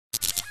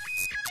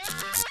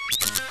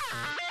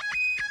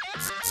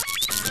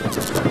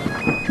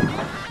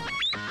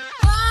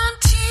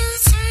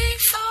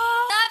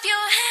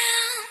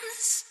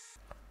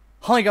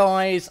Hi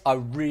guys, I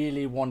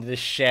really wanted to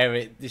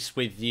share this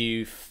with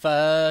you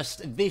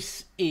first.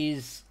 This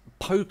is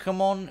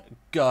Pokemon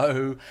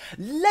Go,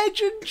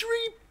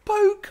 legendary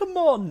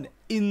Pokemon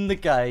in the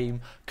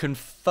game,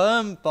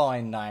 confirmed by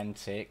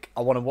Niantic.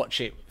 I want to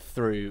watch it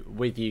through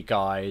with you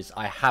guys.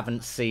 I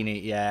haven't seen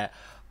it yet.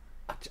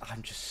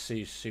 I'm just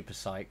super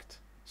psyched.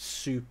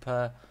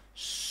 Super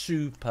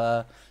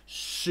psyched.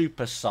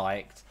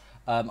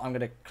 I'm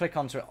going to click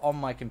onto it on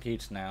my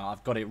computer now.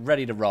 I've got it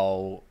ready to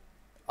roll.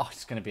 Oh,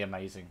 it's going to be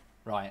amazing.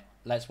 Right,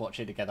 let's watch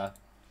it together.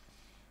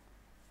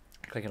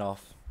 Click it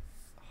off.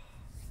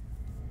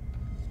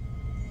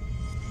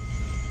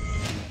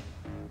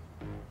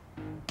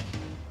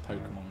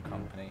 Pokémon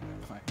Company.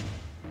 Right.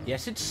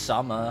 Yes, it's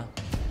summer.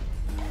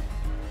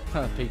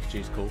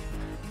 Pikachu's cool.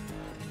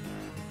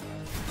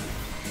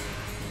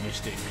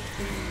 Mystic.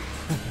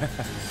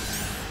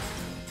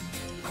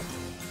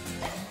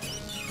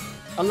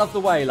 I love the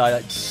way,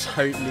 like,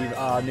 totally,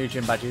 new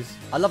gym badges.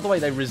 I love the way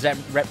they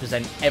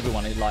represent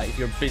everyone. Like, if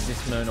you're a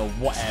businessman or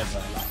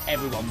whatever, like,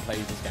 everyone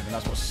plays this game, and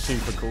that's what's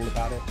super cool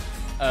about it.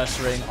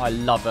 Ursaring, I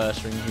love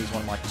Ursaring. He's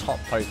one of my top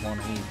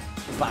Pokemon. He's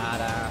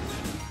badass.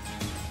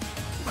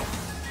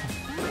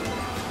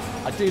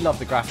 I do love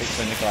the graphics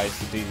when the guys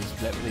who do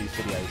these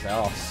videos. They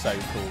are so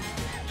cool.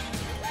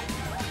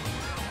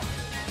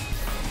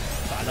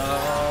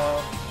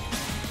 Valor.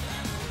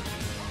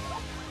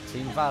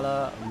 Team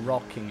Valor,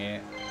 rocking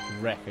it.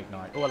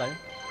 Recognize. Oh, hello.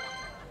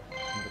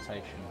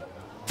 Invitation.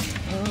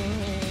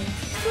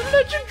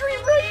 Legendary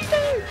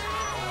Raiden!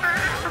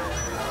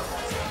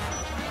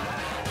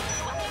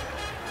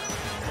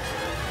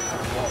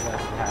 What the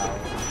hell?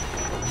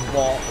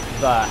 What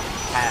the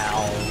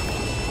hell?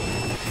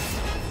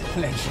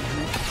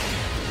 Legendary.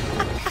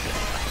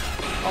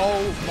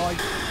 Oh my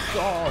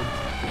god.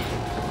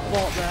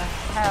 What the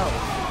hell?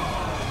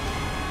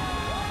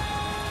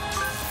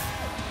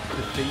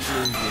 Defeat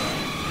Lugia.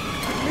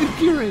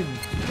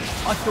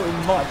 I thought he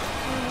might.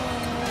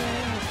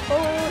 Oh,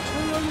 it's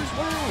Hero as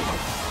well.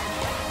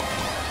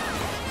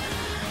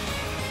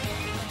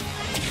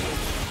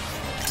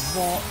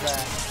 What the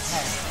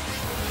heck?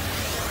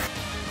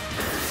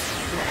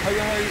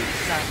 Ho-Oh,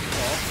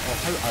 Zapdos, or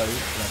Ho-Oh,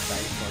 let's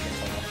say,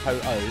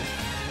 Ho-Oh,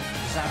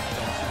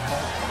 Zapdos,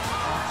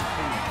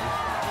 Articuno.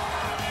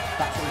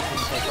 That's what he's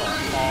going to take on.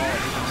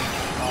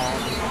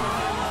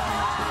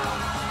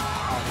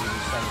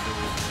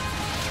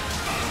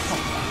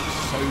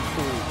 So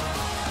cool.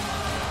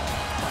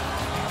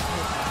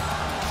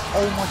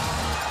 Oh my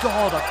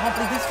god, I can't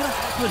believe this is going to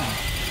happen.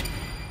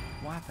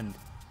 What happened?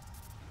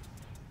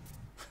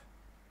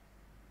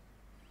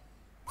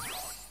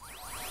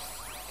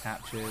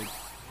 Captured.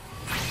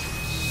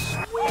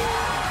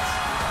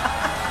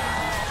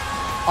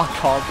 I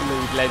can't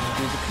believe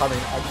legendaries are coming.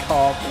 I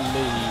can't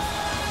believe.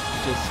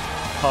 Just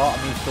part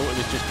of me thought it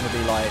was just going to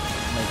be like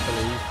make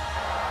believe.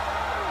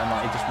 And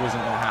like it just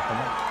wasn't going to happen.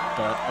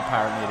 But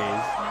apparently it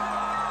is.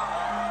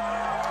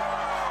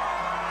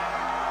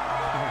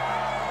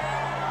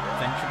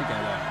 Venture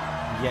together.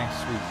 Yes,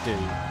 we do.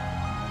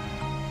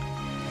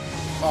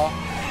 Oh,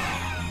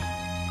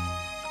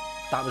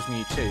 that was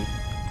Mewtwo.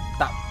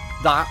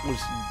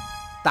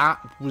 That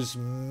was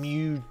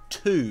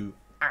Mewtwo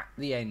at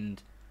the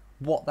end.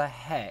 What the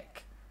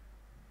heck?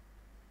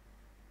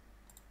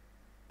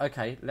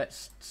 Okay,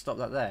 let's stop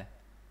that there.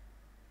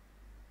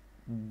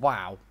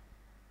 Wow.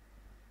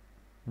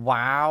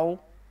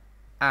 Wow.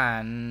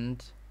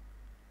 And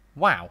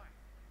wow.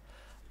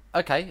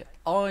 Okay,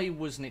 I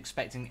wasn't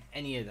expecting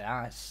any of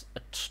that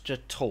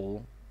at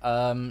all.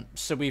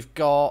 So we've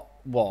got,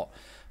 what?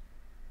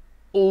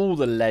 All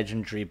the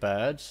legendary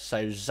birds.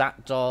 So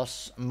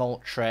Zapdos,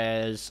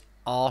 Moltres,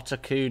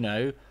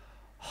 Articuno,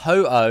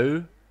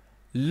 Ho-Oh,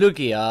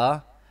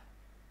 Lugia.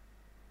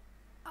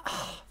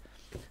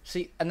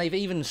 See, and they've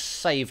even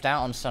saved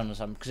out on some of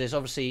them, because there's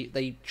obviously,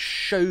 they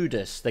showed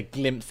us the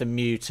glimpse of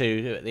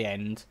Mewtwo at the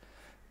end,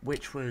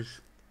 which was...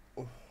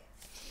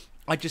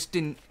 I just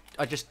didn't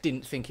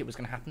think it was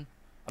going to happen.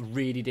 I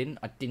really didn't.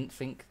 I didn't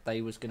think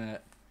they was going to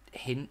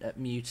hint at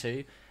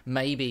Mewtwo.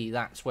 Maybe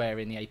that's where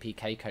in the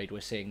APK code we're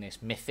seeing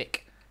this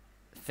mythic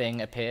thing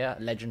appear,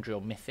 legendary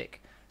or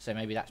mythic. So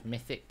maybe that's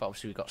mythic, but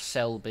obviously we've got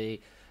Celebi.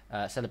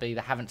 They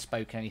haven't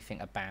spoken anything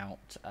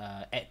about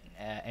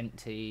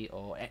Entei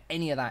or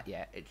any of that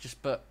yet. It's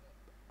just, but...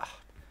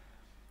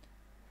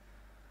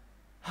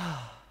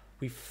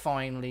 we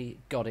finally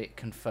got it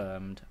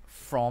confirmed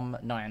from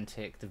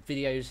Niantic. The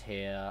video's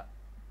here.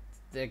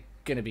 They're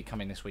going to be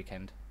coming this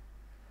weekend.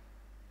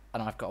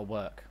 And I've got to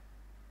work.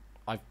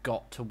 I've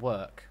got to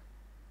work.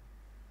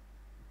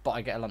 But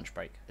I get a lunch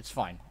break. It's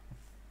fine.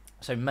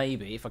 So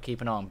maybe if I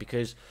keep an eye on,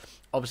 because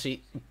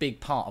obviously a big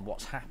part of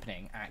what's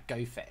happening at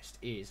GoFest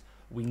is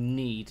we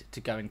need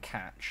to go and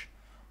catch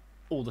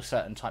all the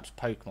certain types of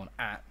Pokemon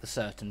at the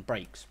certain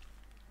breaks.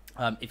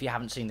 If you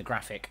haven't seen the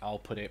graphic, I'll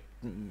put it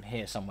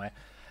here somewhere.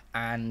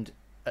 And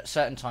at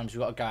certain times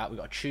we've got to go out, we've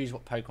got to choose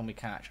what Pokemon we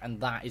catch,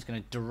 and that is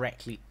going to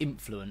directly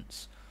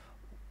influence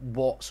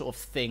what sort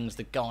of things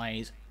the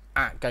guys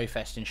at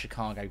GoFest in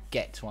Chicago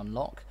get to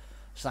unlock.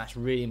 So that's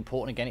really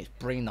important. Again, it's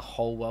bringing the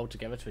whole world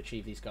together to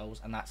achieve these goals,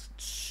 and that's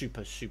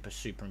super, super,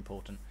 super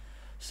important.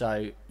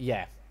 So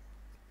yeah,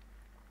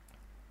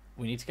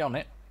 we need to get on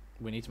it.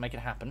 We need to make it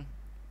happen,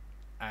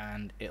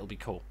 and it'll be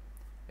cool.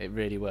 It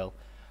really will.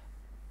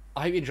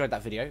 I hope you enjoyed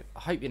that video. I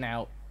hope you're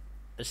now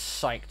as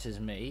psyched as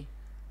me.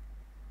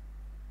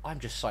 I'm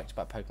just psyched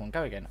about Pokemon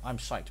Go again. I'm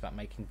psyched about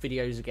making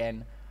videos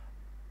again.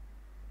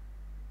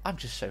 I'm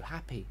just so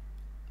happy.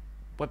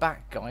 We're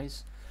back,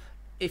 guys.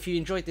 If you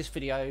enjoyed this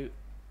video,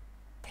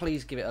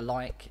 please give it a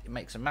like. It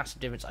makes a massive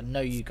difference. I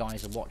know you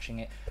guys are watching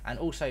it. And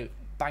also,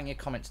 bang your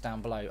comments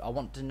down below. I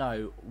want to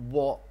know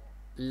what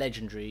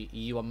legendary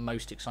you are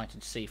most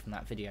excited to see from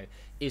that video.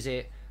 Is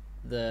it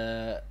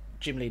the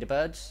gym leader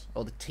birds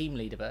or the team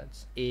leader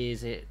birds?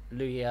 Is it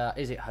Lugia?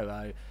 Is it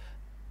Ho-Oh?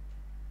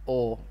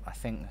 Or, I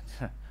think...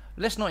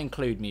 let's not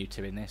include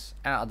Mewtwo in this,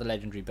 out of the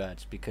legendary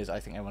birds, because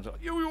I think everyone's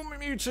like, you want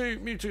me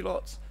Mewtwo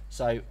lots.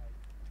 So,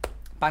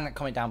 bang that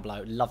comment down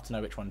below. Love to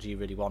know which ones you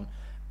really want.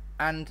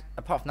 And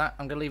apart from that,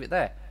 I'm going to leave it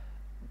there.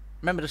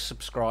 Remember to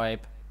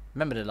subscribe,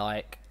 remember to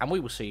like, and we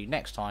will see you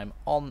next time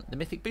on the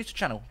Mythic Booster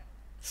channel.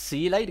 See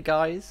you later,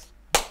 guys.